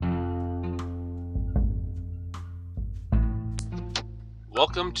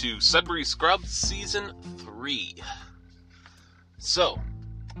Welcome to Sudbury Scrub Season 3. So,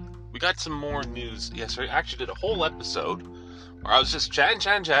 we got some more news yesterday. I actually did a whole episode where I was just chatting,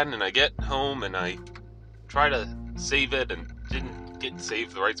 and I get home and I try to save it and didn't get saved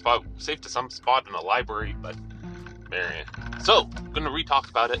to the right spot. Saved to some spot in a library, but man. So, I'm going to re-talk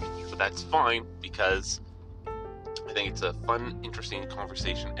about it, but that's fine because I think it's a fun, interesting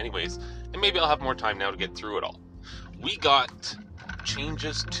conversation anyways, and maybe I'll have more time now to get through it all. We got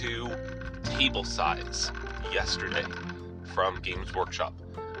changes to table size yesterday from Games Workshop.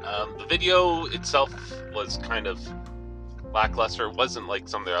 The video itself was kind of lackluster. It wasn't like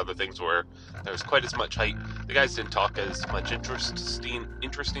some of the other things where there was quite as much hype. The guys didn't talk as much interesting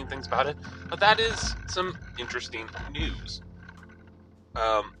things about it, but that is some interesting news.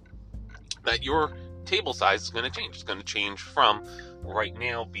 That your table size is going to change. It's going to change from right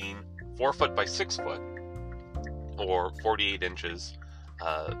now being 4 foot by 6 foot, or 48 inches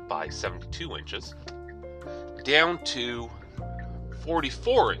by 72 inches, down to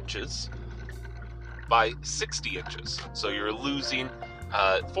 44 inches by 60 inches. So you're losing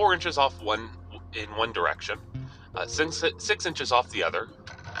 4 inches off in one direction, 6 inches off the other.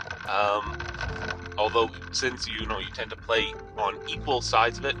 Although since you tend to play on equal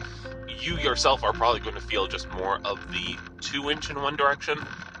sides of it, you yourself are probably going to feel just more of the 2-inch in one direction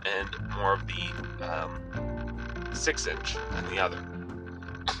and more of the 6-inch in the other.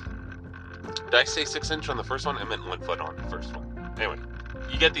 Did I say 6-inch on the first one? I meant 1 foot on the first one. Anyway,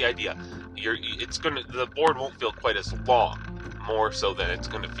 you get the idea. The board won't feel quite as long, more so than it's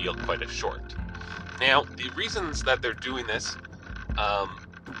going to feel quite as short. Now, the reasons that they're doing this,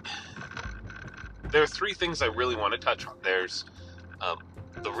 there are 3 things I really want to touch on. There's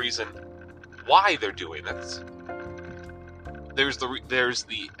the reason why they're doing this. There's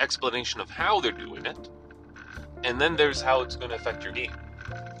the explanation of how they're doing it, and then there's how it's going to affect your game.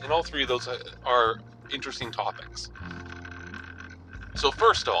 And all 3 of those are interesting topics. So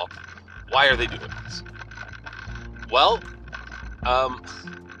first of all, why are they doing this? Well,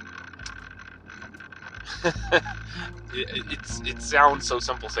 it sounds so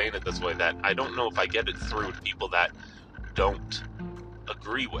simple saying it this way that I don't know if I get it through to people that don't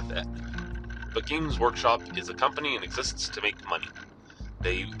agree with it. But Games Workshop is a company and exists to make money.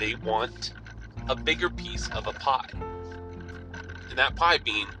 They want a bigger piece of a pie. And that pie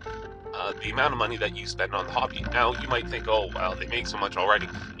being the amount of money that you spend on the hobby. Now, you might think, oh, well, they make so much already.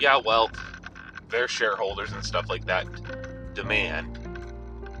 Yeah, well, their shareholders and stuff like that demand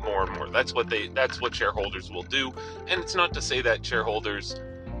more and more. That's what shareholders will do. And it's not to say that shareholders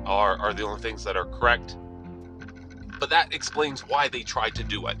are the only things that are correct, but that explains why they try to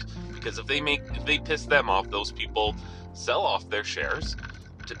do it. Because if they piss them off, those people sell off their shares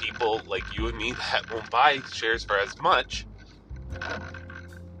to people like you and me that won't buy shares for as much,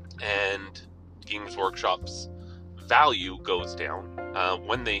 and Games Workshop's value goes down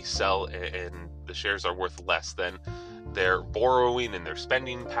when they sell, and the shares are worth less. Then their borrowing and their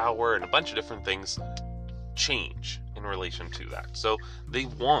spending power and a bunch of different things change in relation to that. So they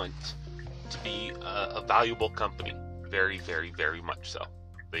want to be a valuable company, very, very, very much so.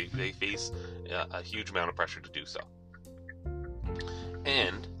 They face a huge amount of pressure to do so.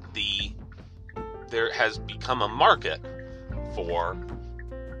 And there has become a market for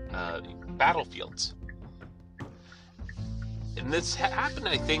battlefields. And this happened,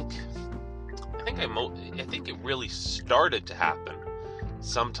 I think it really started to happen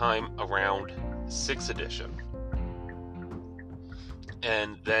sometime around 6th edition.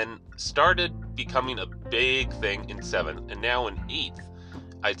 And then started becoming a big thing in 7th, and now in 8th,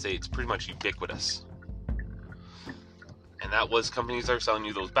 I'd say it's pretty much ubiquitous. And that was companies that are selling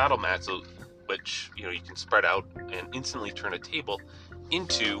you those battle mats, which you can spread out and instantly turn a table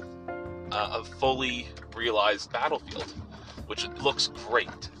into a fully realized battlefield, which looks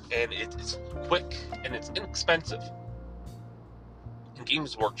great, and it's quick and it's inexpensive. And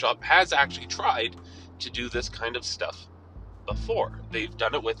Games Workshop has actually tried to do this kind of stuff before. They've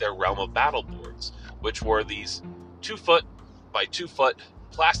done it with their Realm of Battle boards, which were these 2 foot by 2 foot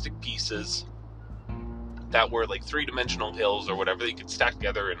plastic pieces that were like 3-dimensional hills or whatever. They could stack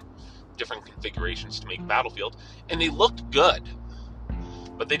together in different configurations to make battlefield, and they looked good,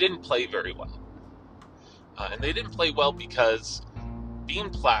 but they didn't play very well. And they didn't play well because being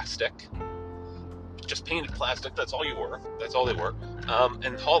plastic, just painted plastic, that's all they were,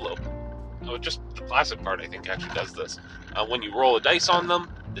 and hollow. Just the plastic part, I think, actually does this. When you roll a dice on them,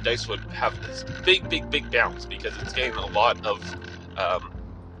 the dice would have this big bounce because it's getting a lot of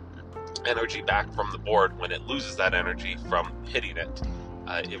energy back from the board. When it loses that energy from hitting it,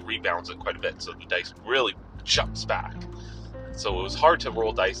 it rebounds it quite a bit, so the dice really jumps back. so it was hard to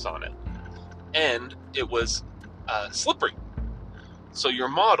roll dice on it, and it was slippery. So your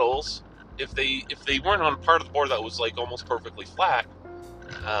models, if they weren't on part of the board that was like almost perfectly flat,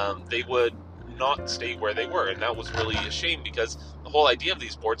 they would not stay where they were, and that was really a shame, because the whole idea of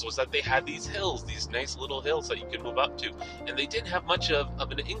these boards was that they had these hills, these nice little hills that you could move up to, and they didn't have much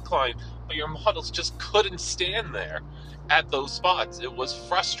of an incline, but your models just couldn't stand there at those spots. It was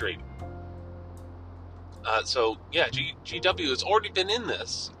frustrating. So yeah, GW has already been in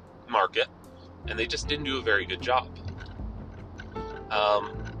this market, and they just didn't do a very good job.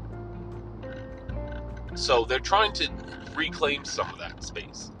 So they're trying to reclaim some of that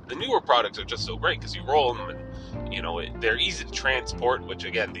space. The newer products are just so great because you roll them and, they're easy to transport, which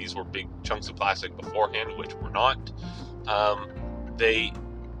again, these were big chunks of plastic beforehand, which were not. They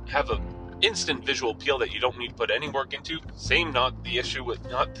have an instant visual appeal that you don't need to put any work into. Not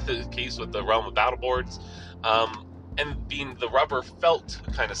the case with the realm of battle boards. And being the rubber felt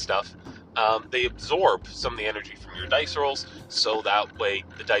kind of stuff, they absorb some of the energy from your dice rolls, so that way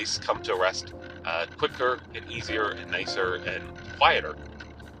the dice come to rest quicker and easier and nicer and quieter.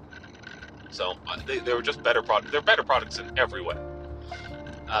 So they were just better products. They're better products in every way.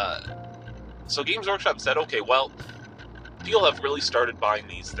 So Games Workshop said, okay, well, people have really started buying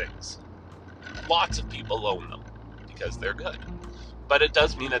these things. Lots of people own them because they're good. But it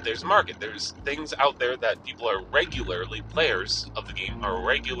does mean that there's a market. There's things out there that people are regularly, players of the game are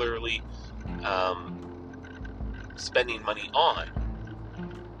regularly spending money on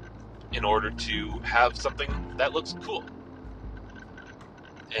in order to have something that looks cool.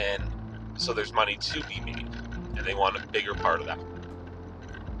 And so there's money to be made, and they want a bigger part of that.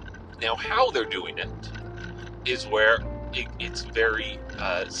 Now, how they're doing it is where it's very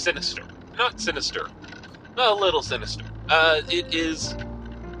sinister. Not sinister, a little sinister. It is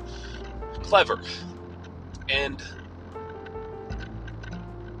clever. And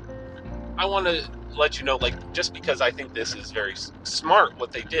I want to let you know, just because I think this is very smart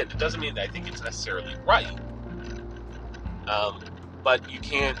what they did, it doesn't mean that I think it's necessarily right. But you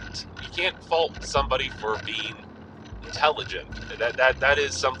can't fault somebody for being intelligent. That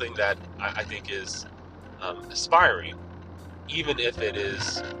is something that I think is aspiring, even if it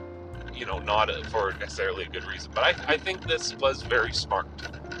is, not for necessarily a good reason. But I think this was very smart.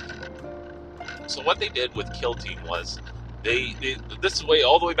 So what they did with Kill Team was, this is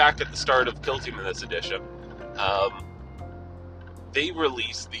all the way back at the start of Kill Team in this edition, they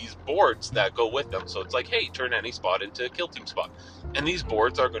released these boards that go with them. So it's like, hey, turn any spot into a Kill Team spot. And these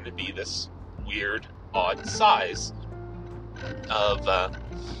boards are going to be this weird, odd size of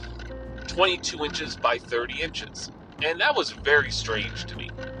 22 inches by 30 inches. And that was very strange to me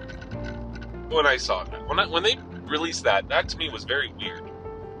when I saw that. When they released that to me was very weird.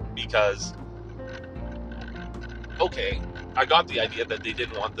 Because, okay, I got the idea that they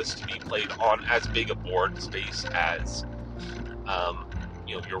didn't want this to be played on as big a board space as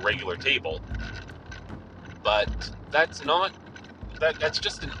your regular table, but that's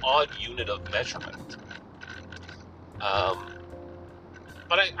just an odd unit of measurement.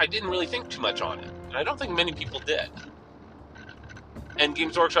 But I didn't really think too much on it, and I don't think many people did. And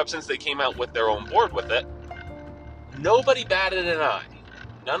Games Workshop, since they came out with their own board with it, nobody batted an eye.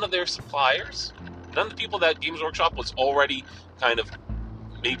 None of their suppliers, none of the people that Games Workshop was already kind of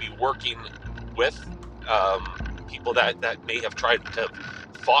maybe working with, people that may have tried to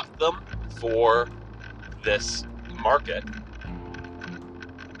fought them for this market.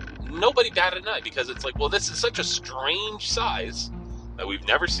 Nobody batted an eye, because it's like, well, this is such a strange size that we've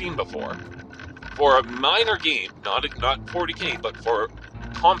never seen before for a minor game, not 40K, but for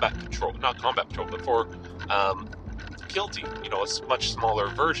combat patrol, not combat patrol, but for Kill Team, a much smaller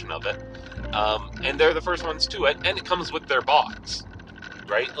version of it. And they're the first ones to it, and it comes with their box.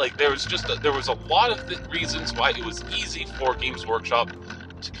 Right? There was a lot of reasons why it was easy for Games Workshop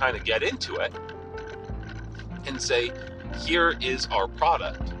to kind of get into it and say, here is our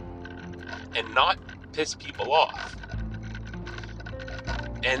product, and not piss people off.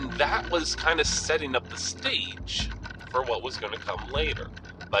 And that was kind of setting up the stage for what was going to come later,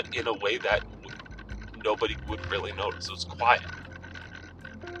 but in a way that nobody would really notice. It was quiet.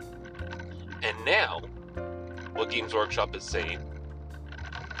 And now, what Games Workshop is saying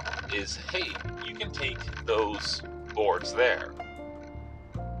is, hey, you can take those boards there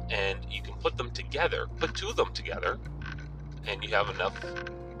and you can put them together, put two of them together, and you have enough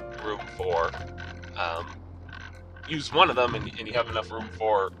room for use one of them, and you have enough room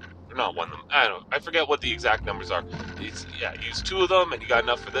for, not one of them, I don't know, I forget what the exact numbers are. Use two of them and you got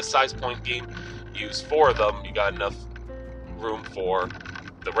enough for this size point game. Use four of them, you got enough room for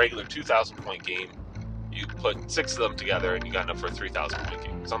the regular 2,000 point game. you put 6 of them together and you got enough for a 3,000 point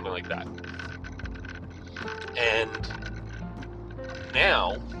game, something like that. And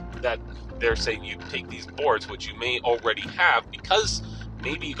now that they're saying you take these boards, which you may already have because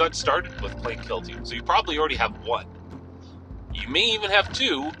maybe you got started with playing Kill Team, so you probably already have 1. You may even have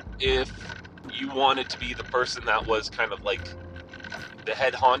 2 if you wanted to be the person that was kind of like the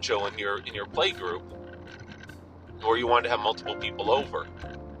head honcho in your play group, or you wanted to have multiple people over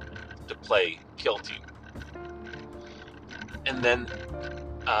to play Kill Team. And then,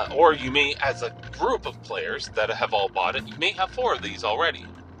 or you may, as a group of players that have all bought it, you may have 4 of these already.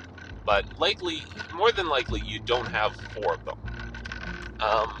 But likely, more than likely, you don't have 4 of them.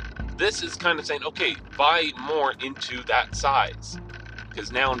 This is kind of saying, okay, buy more into that size.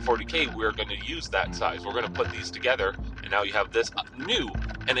 Because now in 40K, we're going to use that size. We're going to put these together, and now you have this new,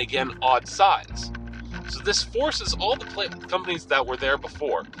 and again, odd size. So this forces all the companies that were there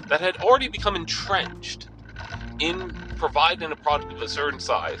before, that had already become entrenched in providing a product of a certain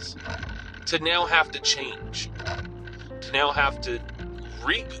size, to now have to change. To now have to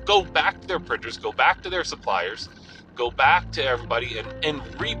go back to their printers, go back to their suppliers, go back to everybody,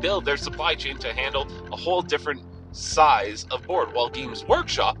 and rebuild their supply chain to handle a whole different size of board. While Games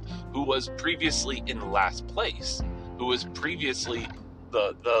Workshop, who was previously in last place, who was previously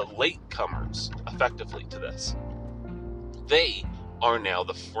the latecomers, effectively, to this, they are now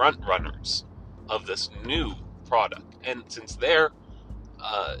the front runners of this new product. And since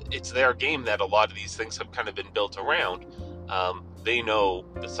it's their game that a lot of these things have kind of been built around, they know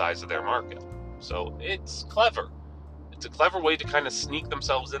the size of their market. So it's clever. It's a clever way to kind of sneak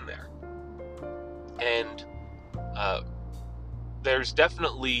themselves in there. And there's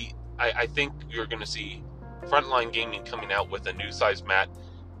definitely, I think you're going to see Frontline Gaming coming out with a new size mat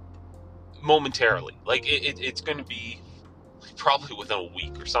momentarily. Like, it's going to be probably within a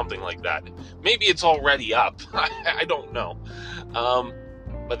week or something like that. Maybe it's already up. I don't know.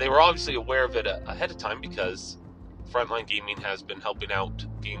 But they were obviously aware of it ahead of time because Frontline Gaming has been helping out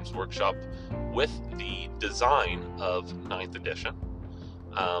Games Workshop with the design of 9th edition.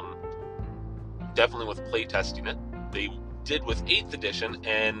 Definitely with playtesting it. They did with 8th edition,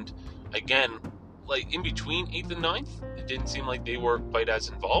 and again, like in between 8th and 9th, it didn't seem like they were quite as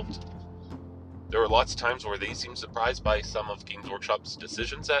involved. There were lots of times where they seemed surprised by some of Games Workshop's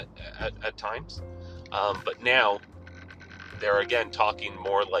decisions at times. But now, they're again talking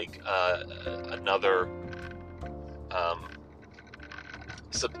more like another,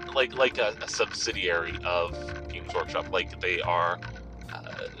 like a subsidiary of Games Workshop. Like they are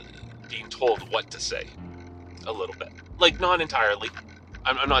being told what to say a little bit. Like, not entirely.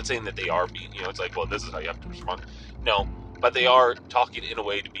 I'm not saying that they are being, it's like, well, this is how you have to respond. No, but they are talking in a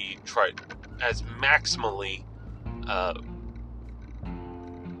way to be tried as maximally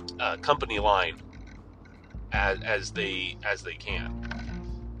company line as they can,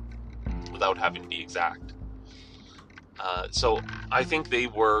 without having to be exact. So I think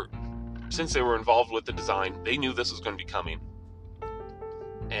since they were involved with the design, they knew this was going to be coming.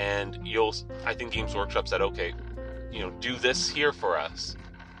 And I think Games Workshop said, okay, do this here for us.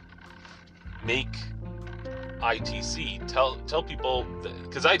 Make ITC. Tell people,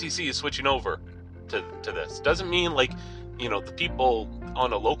 because ITC is switching over to this. Doesn't mean like, the people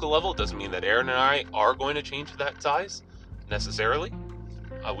on a local level, doesn't mean that Aaron and I are going to change to that size necessarily.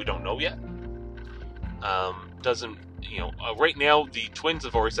 We don't know yet. Right now the twins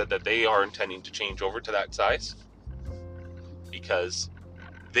have already said that they are intending to change over to that size because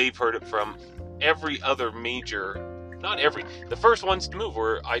they've heard it from every other major, the first ones to move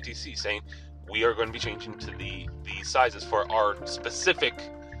were ITC saying, we are going to be changing to the sizes for our specific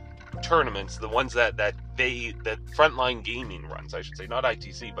tournaments, the ones that Frontline Gaming runs, I should say, not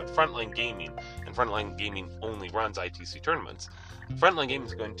ITC, but Frontline Gaming, and Frontline Gaming only runs ITC tournaments. Frontline Gaming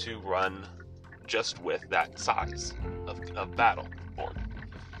is going to run just with that size of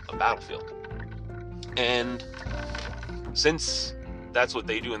battlefield. And since that's what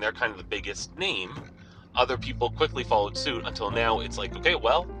they do and they're kind of the biggest name, other people quickly followed suit until now it's like, okay,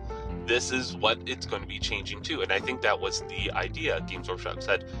 well, this is what it's going to be changing to. And I think that was the idea. Games Workshop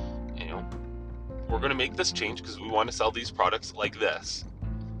said, we're going to make this change because we want to sell these products like this.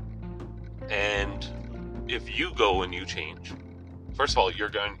 And if you go and you change, first of all, you're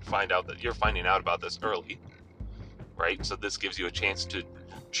going to find out that you're finding out about this early, right? So this gives you a chance to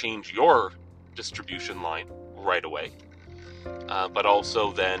change your distribution line right away. But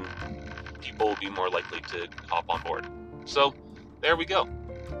also then people will be more likely to hop on board. So there we go.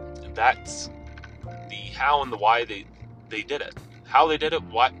 That's the how and the why they did it. How they did it,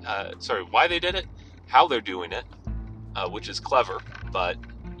 why they did it, how they're doing it, which is clever, but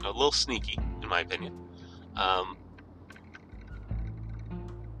a little sneaky, in my opinion.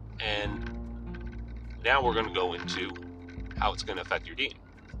 And now we're going to go into how it's going to affect your game.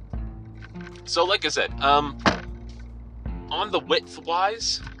 So like I said, on the width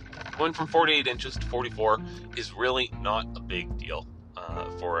wise, going from 48 inches to 44 is really not a big deal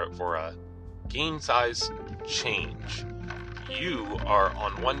for a game size change. You are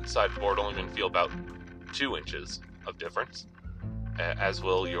on one side of the board only going to feel about 2 inches of difference, as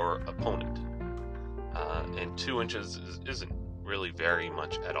will your opponent. And 2 inches isn't really very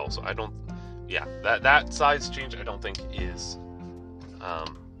much at all. So I don't, that size change I don't think is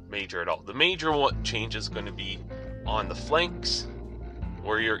major at all. The major change is going to be on the flanks,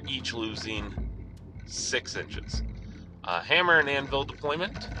 where you're each losing 6 inches. Hammer and anvil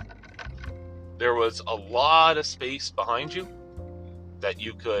deployment, there was a lot of space behind you that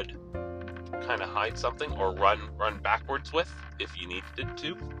you could kind of hide something or run backwards with if you needed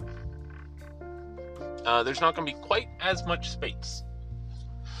to. There's not going to be quite as much space.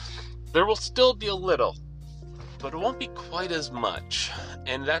 There will still be a little, but it won't be quite as much,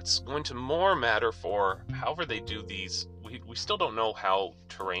 and that's going to more matter for however they do these. We still don't know how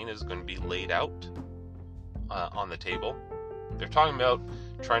terrain is going to be laid out on the table. They're talking about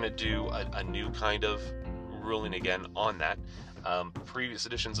trying to do a new kind of ruling again on that. Previous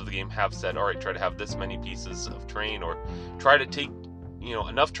editions of the game have said, all right, try to have this many pieces of terrain, or try to take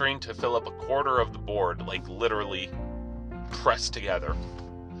enough terrain to fill up a quarter of the board, like literally pressed together.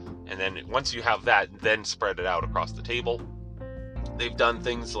 And then once you have that, then spread it out across the table. They've done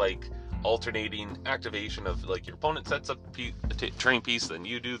things like alternating activation of, like, your opponent sets up a terrain piece, then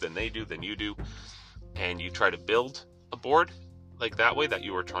you do, then they do, then you do, and you try to build a board like that way, that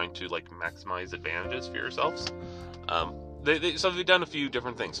you are trying to like maximize advantages for yourselves. So they've done a few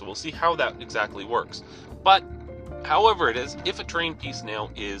different things, so we'll see how that exactly works. But however it is, if a terrain piece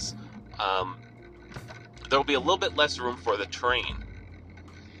now is, there'll be a little bit less room for the terrain.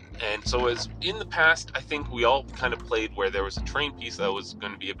 And so as in the past, I think we all kind of played where there was a terrain piece that was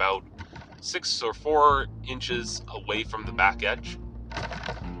going to be about 6 or 4 inches away from the back edge.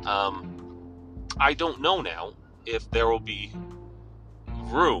 I don't know now if there will be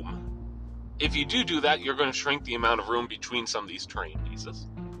room. If you do that, you're going to shrink the amount of room between some of these terrain pieces,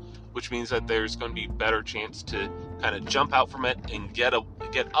 which means that there's going to be better chance to kind of jump out from it and get up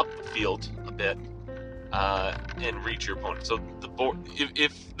the field a bit and reach your opponent. So the board,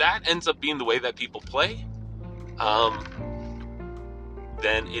 if that ends up being the way that people play,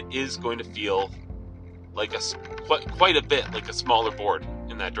 then it is going to feel like quite a bit like a smaller board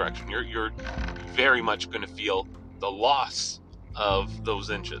in that direction. You're very much going to feel the loss of those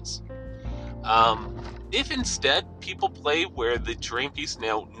inches. If instead people play where the terrain piece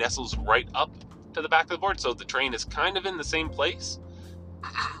now nestles right up to the back of the board, so the terrain is kind of in the same place,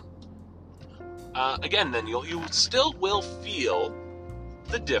 again, then you still will feel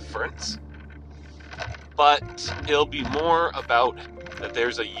the difference, but it'll be more about that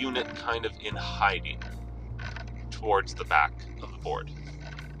there's a unit kind of in hiding towards the back of the board.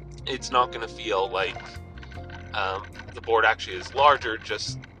 It's not going to feel like the board actually is larger,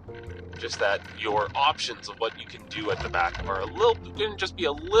 just that your options of what you can do at the back are going to just be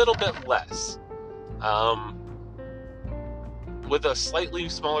a little bit less. With a slightly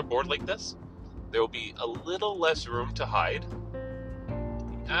smaller board like this, there will be a little less room to hide,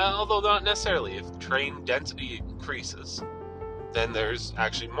 although not necessarily. If terrain density increases, then there's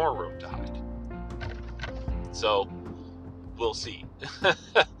actually more room to hide. So we'll see.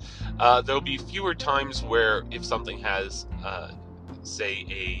 There'll be fewer times where if something has, say,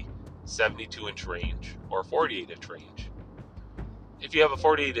 a 72-inch range or 48-inch range. If you have a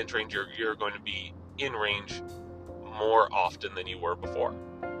 48-inch range, you're going to be in range more often than you were before.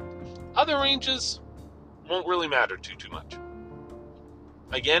 Other ranges won't really matter too much.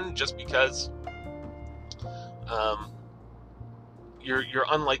 Again, just because you're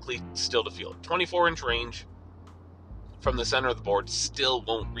unlikely still to feel it. 24-inch range from the center of the board still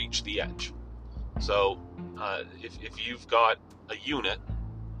won't reach the edge. So if you've got a unit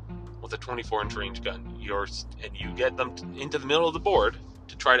with a 24-inch range gun, and you get them into the middle of the board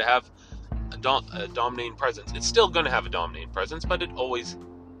to try to have a dominating presence, it's still going to have a dominating presence, but it always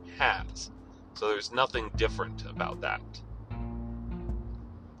has. So there's nothing different about that.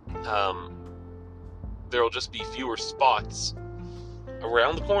 There will just be fewer spots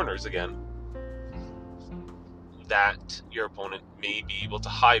around the corners again that your opponent may be able to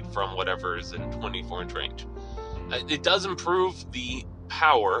hide from whatever is in 24-inch range. It does improve the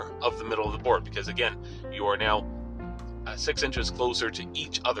power of the middle of the board, because again, you are now 6 inches closer to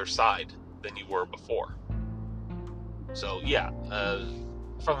each other side than you were before. So yeah,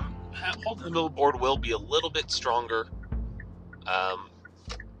 from holding the middle board will be a little bit stronger.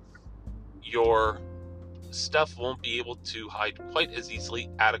 Your stuff won't be able to hide quite as easily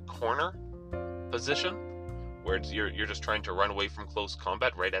at a corner position, where you're just trying to run away from close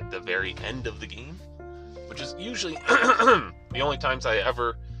combat right at the very end of the game, which is usually the only times I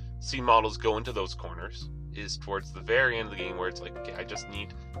ever see models go into those corners is towards the very end of the game, where it's like, okay, I just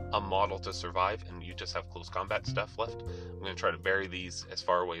need a model to survive, and you just have close combat stuff left. I'm going to try to bury these as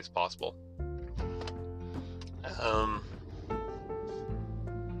far away as possible.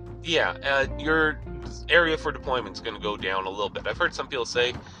 Your area for deployment is going to go down a little bit. I've heard some people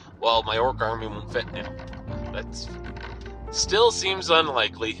say, well, my orc army won't fit now. That still seems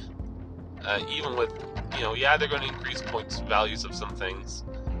unlikely, even with, they're going to increase points values of some things.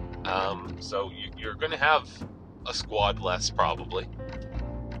 So you're going to have a squad less probably,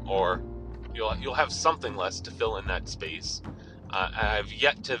 or you'll have something less to fill in that space. I've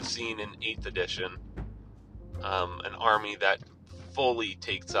yet to have seen in 8th edition an army that fully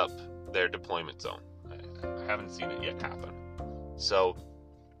takes up their deployment zone. I haven't seen it yet happen. So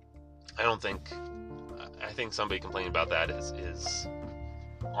I think somebody complaining about that is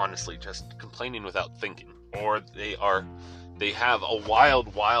honestly just complaining without thinking, or they have a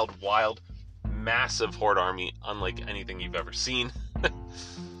wild, massive horde army unlike anything you've ever seen.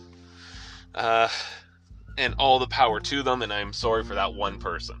 And all the power to them, and I'm sorry for that one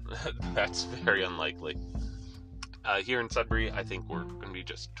person. That's very unlikely. Here in Sudbury, I think we're going to be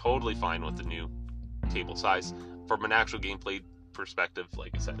just totally fine with the new table size. From an actual gameplay perspective,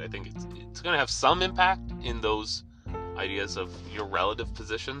 like I said, I think it's going to have some impact in those ideas of your relative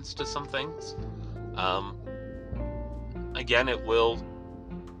positions to some things. Again, it will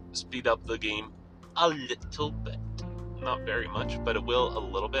speed up the game a little bit. Not very much, but it will a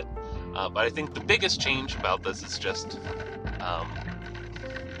little bit. But I think the biggest change about this is just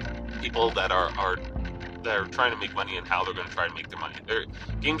people that are trying to make money and how they're going to try to make their money.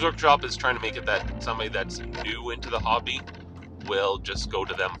 Games Workshop is trying to make it that somebody that's new into the hobby will just go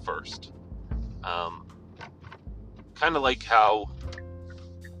to them first. Kind of like how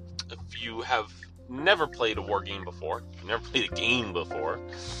if you have never played a war game before, never played a game before,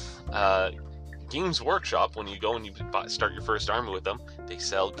 Games Workshop, when you go and you start your first army with them, they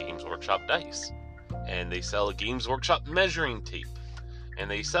sell Games Workshop dice, and they sell a Games Workshop measuring tape,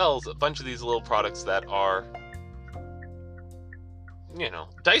 and they sell a bunch of these little products that are,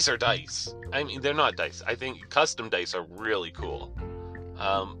 dice are dice. I mean, they're not dice. I think custom dice are really cool,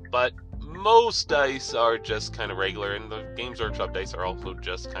 but most dice are just kind of regular, and the Games Workshop dice are also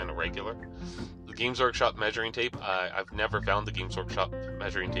just kind of regular. The Games Workshop measuring tape, I've never found the Games Workshop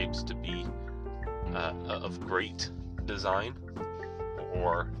measuring tapes to be of great design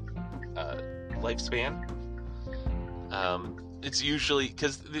or lifespan. It's usually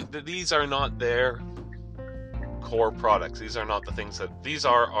because these are not their core products. These are not the things these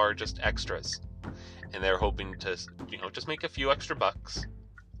are just extras, and they're hoping to just make a few extra bucks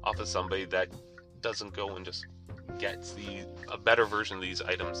off of somebody that doesn't go and just gets a better version of these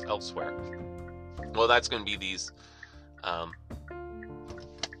items elsewhere. Well, that's going to be these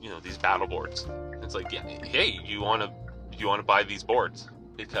these battle boards. It's like, hey, you want to buy these boards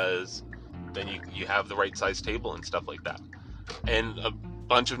because then you have the right size table and stuff like that. And a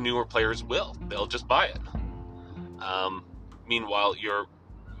bunch of newer players they'll just buy it. Meanwhile, your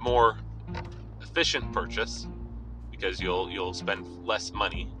more efficient purchase, because you'll spend less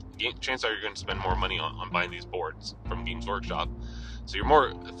money. Chances are you're going to spend more money on buying these boards from Games Workshop. So your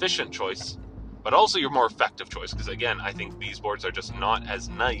more efficient choice, but also your more effective choice, because again, I think these boards are just not as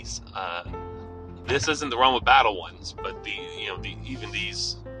nice. This isn't the Realm of Battle ones, but even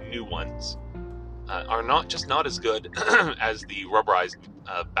these new ones are not as good as the rubberized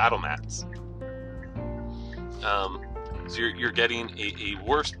battle mats. So you're getting a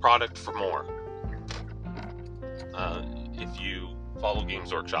worse product for more if you follow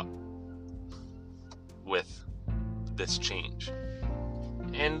Games Workshop with this change,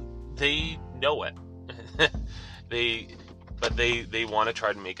 and they know it. They want to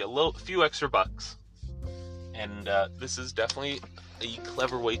try to make a few extra bucks, and this is definitely a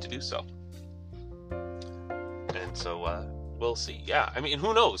clever way to do so. And so we'll see. Yeah, I mean,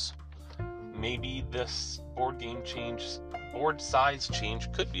 who knows? Maybe this board size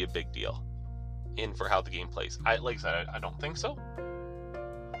change could be a big deal for how the game plays. Like I said, I don't think so.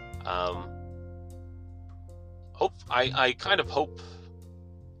 I kind of hope.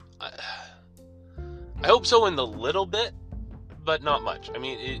 I hope so in the little bit, but not much. I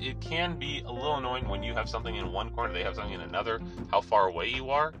mean, it can be a little annoying when you have something in one corner, they have something in another, how far away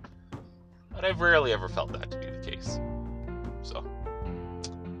you are. But I've rarely ever felt that to be the case. So,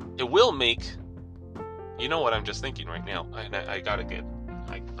 it will make, you know what I'm just thinking right now,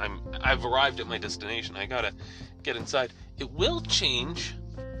 I've arrived at my destination, I gotta get inside. It will change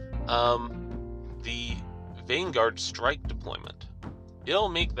the Vanguard strike deployment. It'll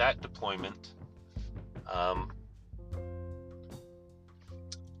make that deployment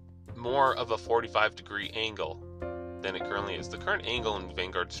more of a 45-degree angle than it currently is. The current angle in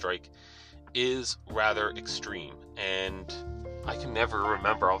Vanguard strike is rather extreme, and I can never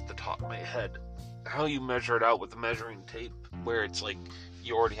remember off the top of my head how you measure it out with the measuring tape, where it's like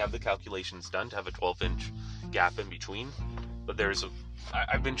you already have the calculations done to have a 12-inch gap in between. But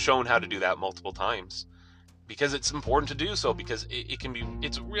I've been shown how to do that multiple times, because it's important to do so, because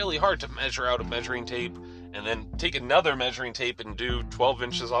it's really hard to measure out a measuring tape and then take another measuring tape and do 12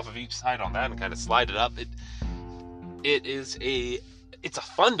 inches off of each side on that and kind of slide it up. It's a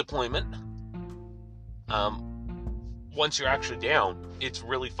fun deployment. Once you're actually down, it's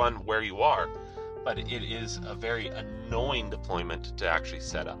really fun where you are, but it is a very annoying deployment to actually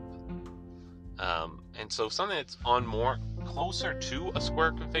set up. And so something that's on more closer to a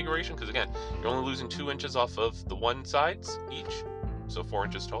square configuration, because again, you're only losing 2 inches off of the one sides each, so 4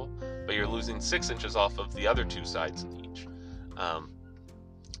 inches total, but you're losing 6 inches off of the other two sides each,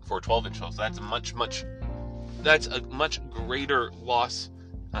 for a 12-inch hole. So that's a much greater loss,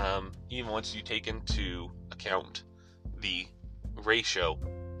 even once you take into account the ratio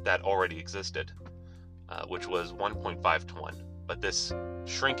that already existed, which was 1.5 to 1. But this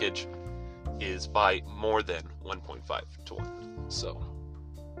shrinkage is by more than 1.5 to 1. So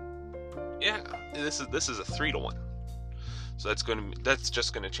yeah, this is a 3 to 1. So that's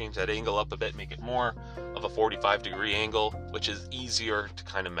just going to change that angle up a bit, make it more of a 45-degree angle, which is easier to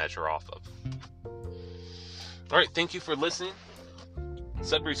kind of measure off of. All right, thank you for listening.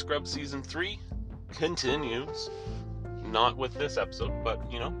 Sudbury Scrub Season 3 continues. Not with this episode, but,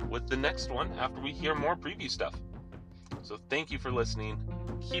 with the next one after we hear more preview stuff. So thank you for listening.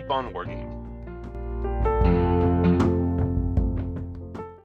 Keep on wargaming.